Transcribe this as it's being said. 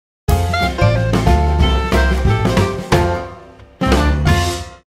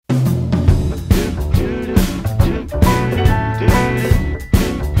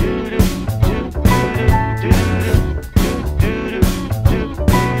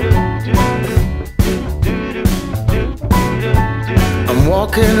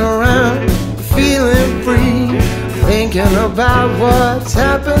Walking around, feeling free, thinking about what's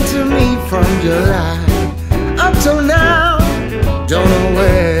happened to me from July up till now. Don't know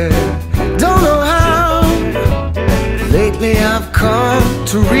where, don't know how. Lately I've come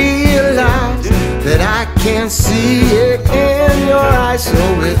to realize that I can't see it in your eyes,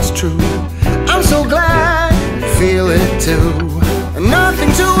 so it's true. I'm so glad you feel it too.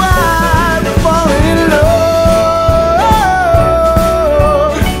 Nothing to hide, falling in love.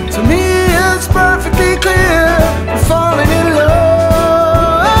 To me it's perfectly clear, we're falling in love.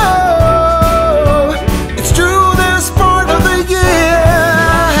 It's true, this part of the year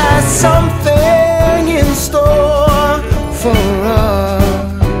has something in store for us.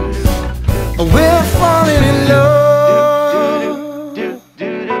 We're falling in love.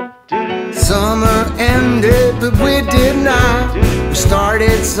 Summer ended, but we did not. We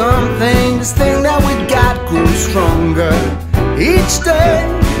started something, this thing that we got grew stronger. Each day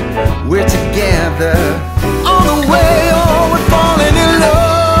we're together, all the way, oh, we're falling in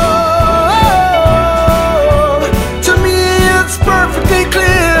love. To me it's perfectly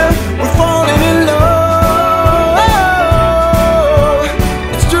clear, we're falling in love.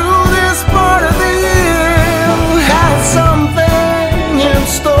 It's true, this part of the year has something in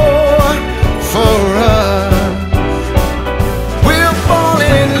store for us. We're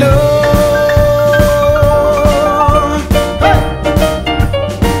falling in love. Hey!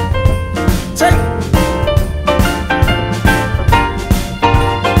 Take.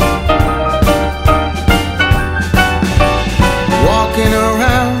 Walking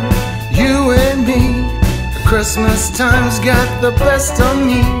around, you and me. Christmas time's got the best of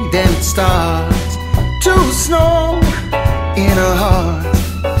me. Then it starts to snow in our hearts.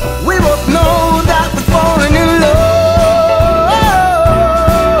 We both know that we're falling in love.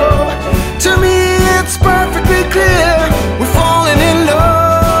 To me it's perfectly clear, we're falling in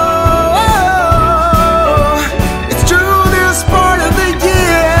love. It's true, this part of the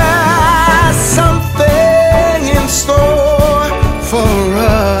year has something in store for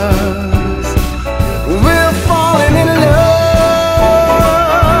us. We're falling in love.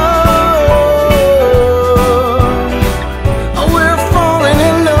 We're falling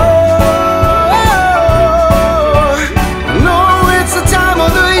in love. No, it's the time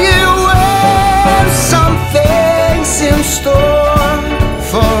of the year when something's in store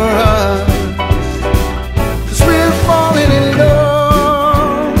for us. 'Cause we're falling in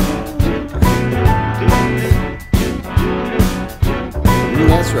love.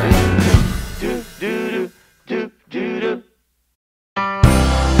 That's right.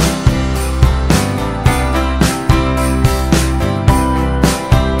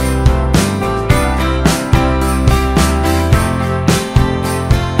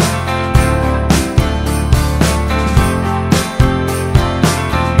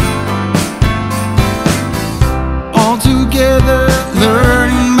 All together,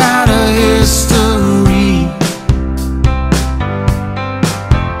 learning about a history.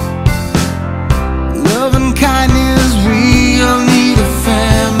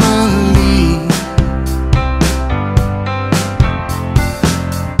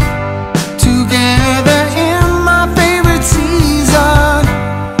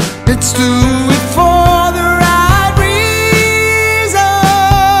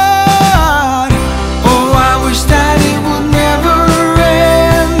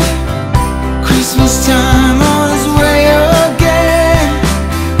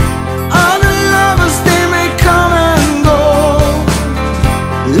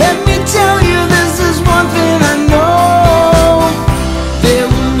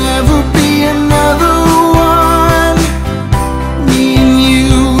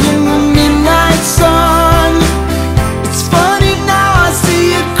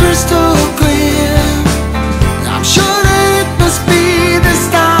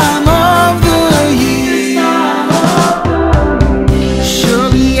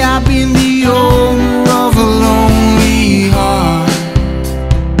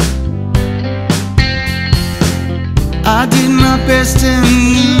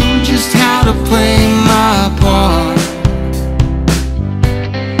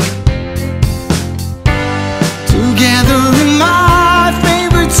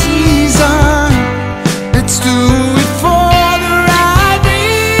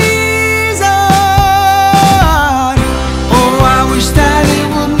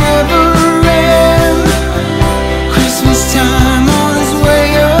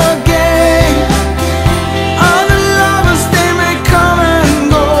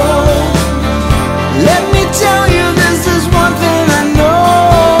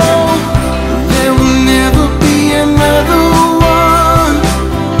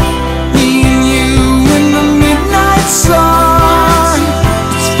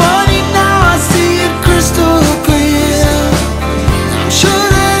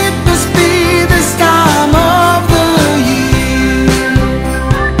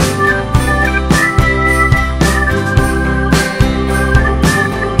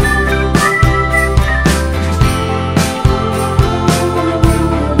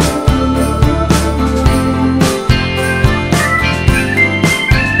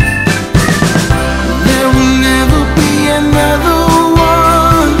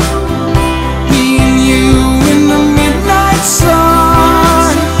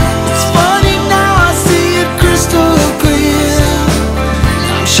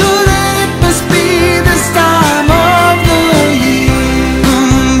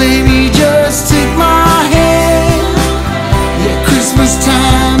 Christmas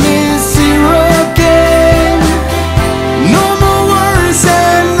time is here again. No more worries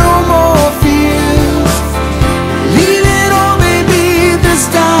and no more fears. Leave it all, baby, this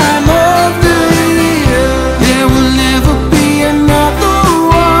time of the year. There will never be another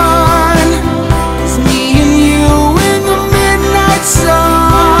one. It's me and you in the midnight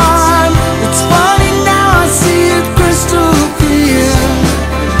sun. It's funny now, I see it crystal clear.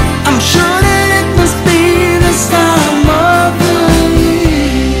 I'm sure that it must be this time of the year.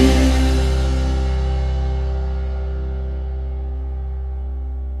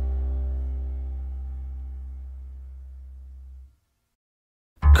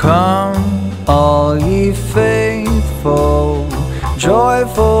 Come, all ye faithful,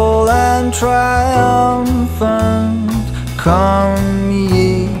 joyful and triumphant. Come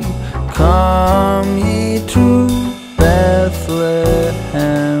ye to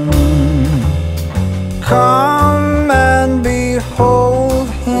Bethlehem. Come and behold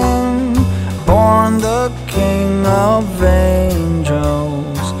him, born the King of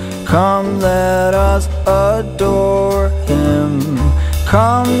angels. Come, let us adore him.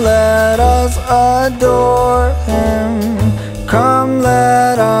 Come, let us adore him. Come,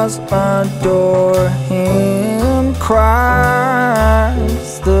 let us adore him,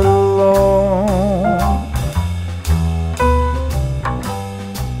 Christ the Lord.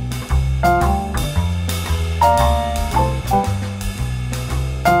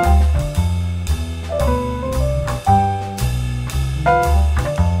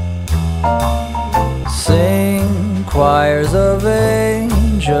 Sing, choirs of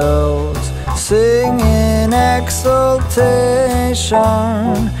angels, sing in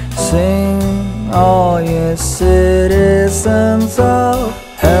exultation. Sing, all ye citizens of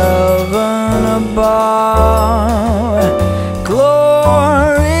heaven above.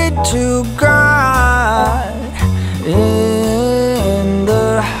 Glory to God in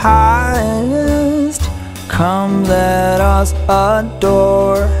the highest. Come, let us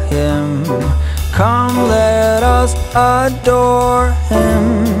adore him. Come, let us adore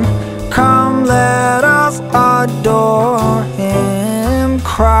him. Come, let us adore him,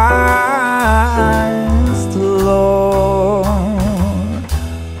 Christ the Lord.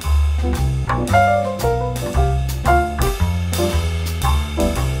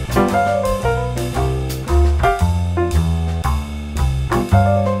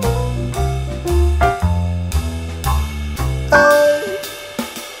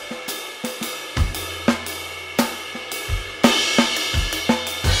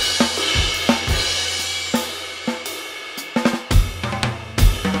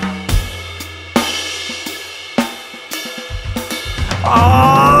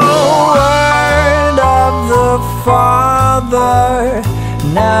 Father,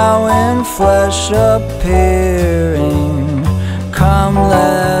 now in flesh appearing. Come,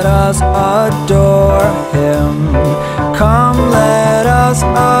 let us adore him. Come, let us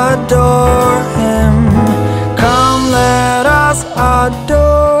adore him. Come, let us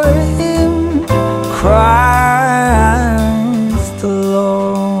adore him, Christ the Lord.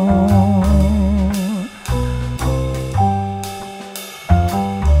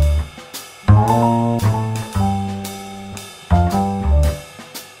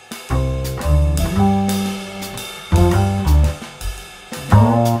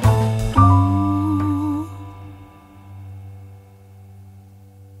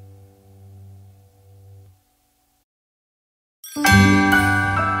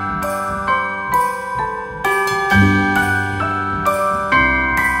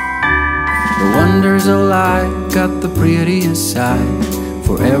 Wonders of life got the prettiest side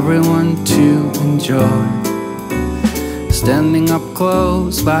for everyone to enjoy. Standing up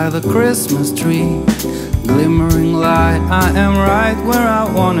close by the Christmas tree, glimmering light, I am right where I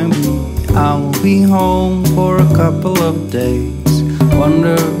wanna be. I will be home for a couple of days,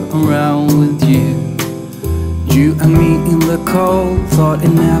 wander around with you. You and me in the cold, thought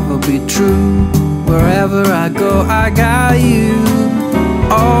it'd never be true. Wherever I go, I got you.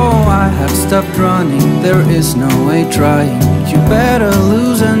 Oh, I have stopped running, there is no way trying. You better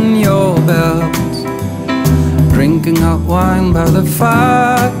loosen your belt. Drinking hot wine by the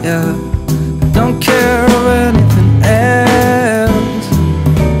fire, don't care of anything else.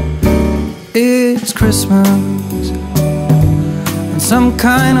 It's Christmas, and some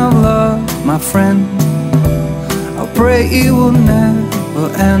kind of love, my friend. I pray it will never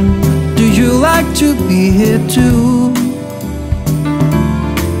end. Do you like to be here too?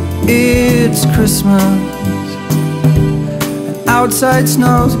 It's Christmas, and outside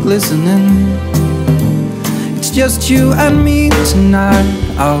snow's glistening. It's just you and me tonight.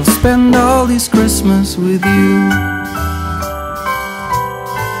 I'll spend all this Christmas with you.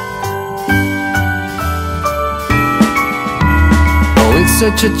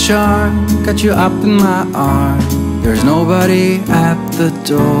 such a charm, got you up in my arm. There's nobody at the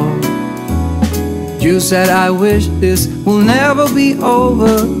door. You said I wish this will never be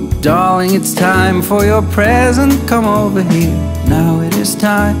over. Darling, it's time for your present, come over here. Now it is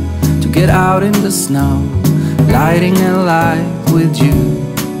time to get out in the snow, lighting a light with you.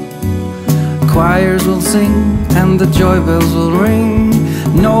 Choirs will sing and the joy bells will ring.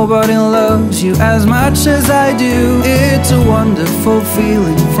 Nobody loves you as much as I do. It's a wonderful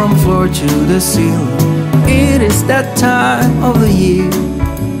feeling from floor to the ceiling. It is that time of the year,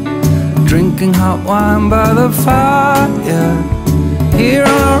 drinking hot wine by the fire. Here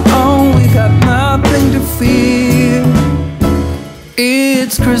on our own, we got nothing to fear.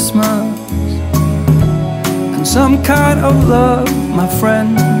 It's Christmas and some kind of love, my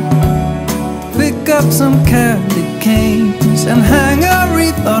friend. Pick up some candy canes and hang a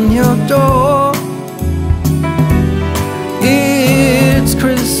wreath on your door. It's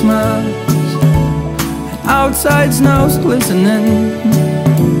Christmas and outside snow's glistening.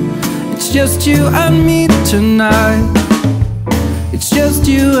 It's just you and me tonight. It's just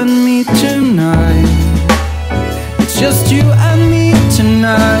you and me tonight. It's just you and me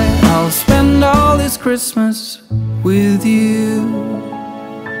tonight. I'll spend all this Christmas with you.